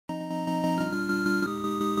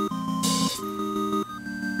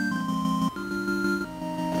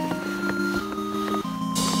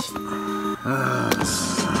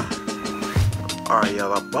Alright,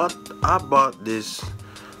 y'all, I bought this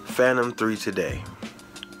Phantom 3 today.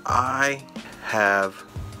 I have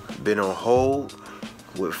been on hold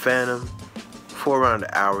with Phantom for around an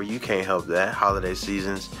hour. You can't help that, holiday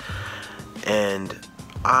seasons. And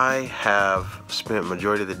I have spent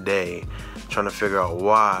majority of the day trying to figure out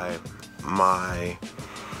why my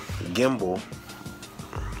gimbal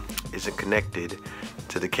isn't connected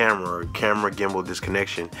to the camera, or camera gimbal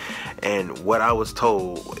disconnection. And what I was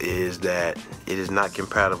told is that it is not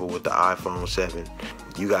compatible with the iPhone 7.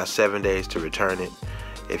 You got 7 days to return it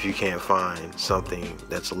if you can't find something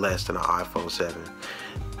that's less than an iPhone 7.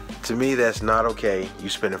 To me, that's not okay. You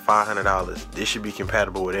spending $500. This should be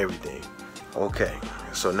compatible with everything. Okay,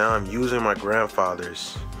 so now I'm using my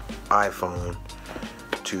grandfather's iPhone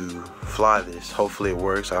to fly this. Hopefully it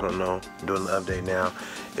works. I don't know. I'm doing the update now.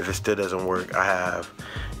 If it still doesn't work, I have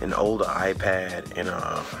an older iPad and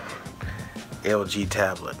a LG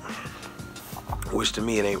tablet, which to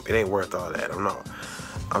me it ain't worth all that.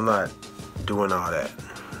 I'm not doing all that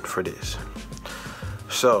for this.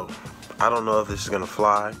 So I don't know if this is gonna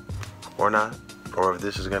fly or not, or if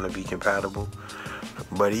this is gonna be compatible.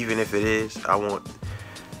 But even if it is, I want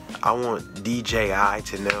DJI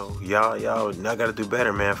to know, y'all gotta do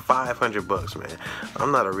better, man. $500, man.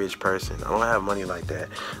 I'm not a rich person. I don't have money like that.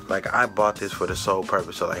 Like, I bought this for the sole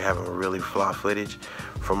purpose of like having really fly footage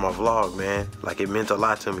for my vlog, man. Like, it meant a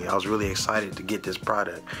lot to me. I was really excited to get this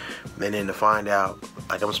product, and then to find out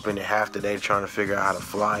like I'm spending half the day trying to figure out how to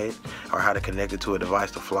fly it or how to connect it to a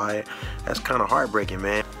device to fly it. That's kind of heartbreaking,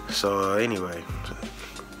 man. So anyway,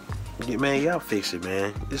 man, y'all fix it,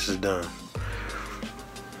 man. This is dumb.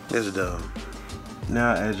 This is dumb.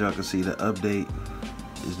 Now, as y'all can see, the update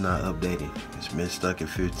is not updated. It's been stuck at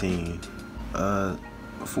 15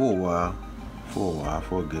 for a while,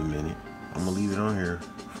 for a good minute. I'm gonna leave it on here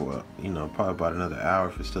for, probably about another hour.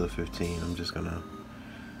 If it's still at 15, I'm just gonna,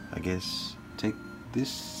 I guess, take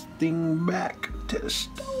this thing back to the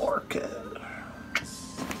store.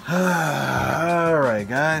 Alright,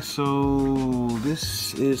 guys, so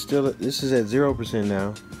this is at 0%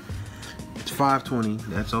 now. It's 5:20.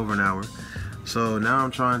 That's over an hour. So now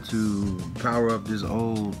I'm trying to power up this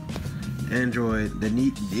old Android that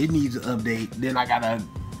it needs an update. Then I gotta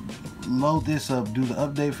load this up, do the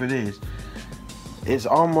update for this. It's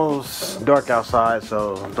almost dark outside,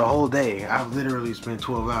 so the whole day I've literally spent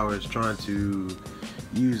 12 hours trying to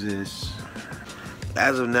use this.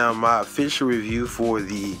 As of now, my official review for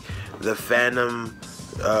the Phantom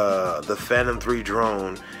 3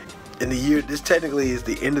 drone in the year, this technically is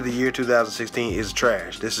the end of the year 2016, is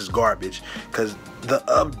trash. This is garbage, because the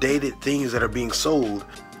updated things that are being sold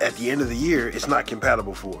at the end of the year, it's not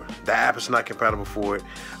compatible for. The app is not compatible for it.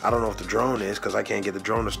 I don't know if the drone is, because I can't get the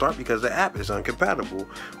drone to start because the app is incompatible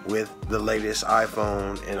with the latest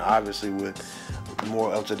iPhone and obviously with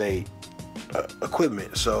more up-to-date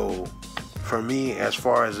equipment. So for me, as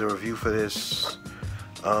far as the review for this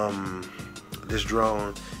this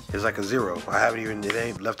drone, is like a 0. I haven't even, it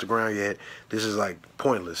ain't left the ground yet. This is like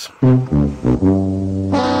pointless. Follow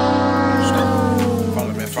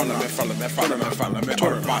me,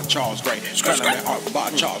 by Charles Gray.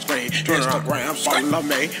 By Charles Gray. Instagram, follow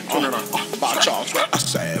me, by Charles Gray. I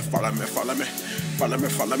said, follow me. Instagram,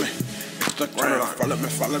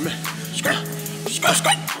 follow me.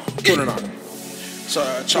 Turn it on.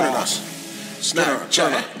 Sir Charles,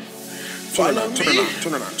 Snapchat. Follow me.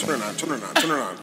 Turn it on.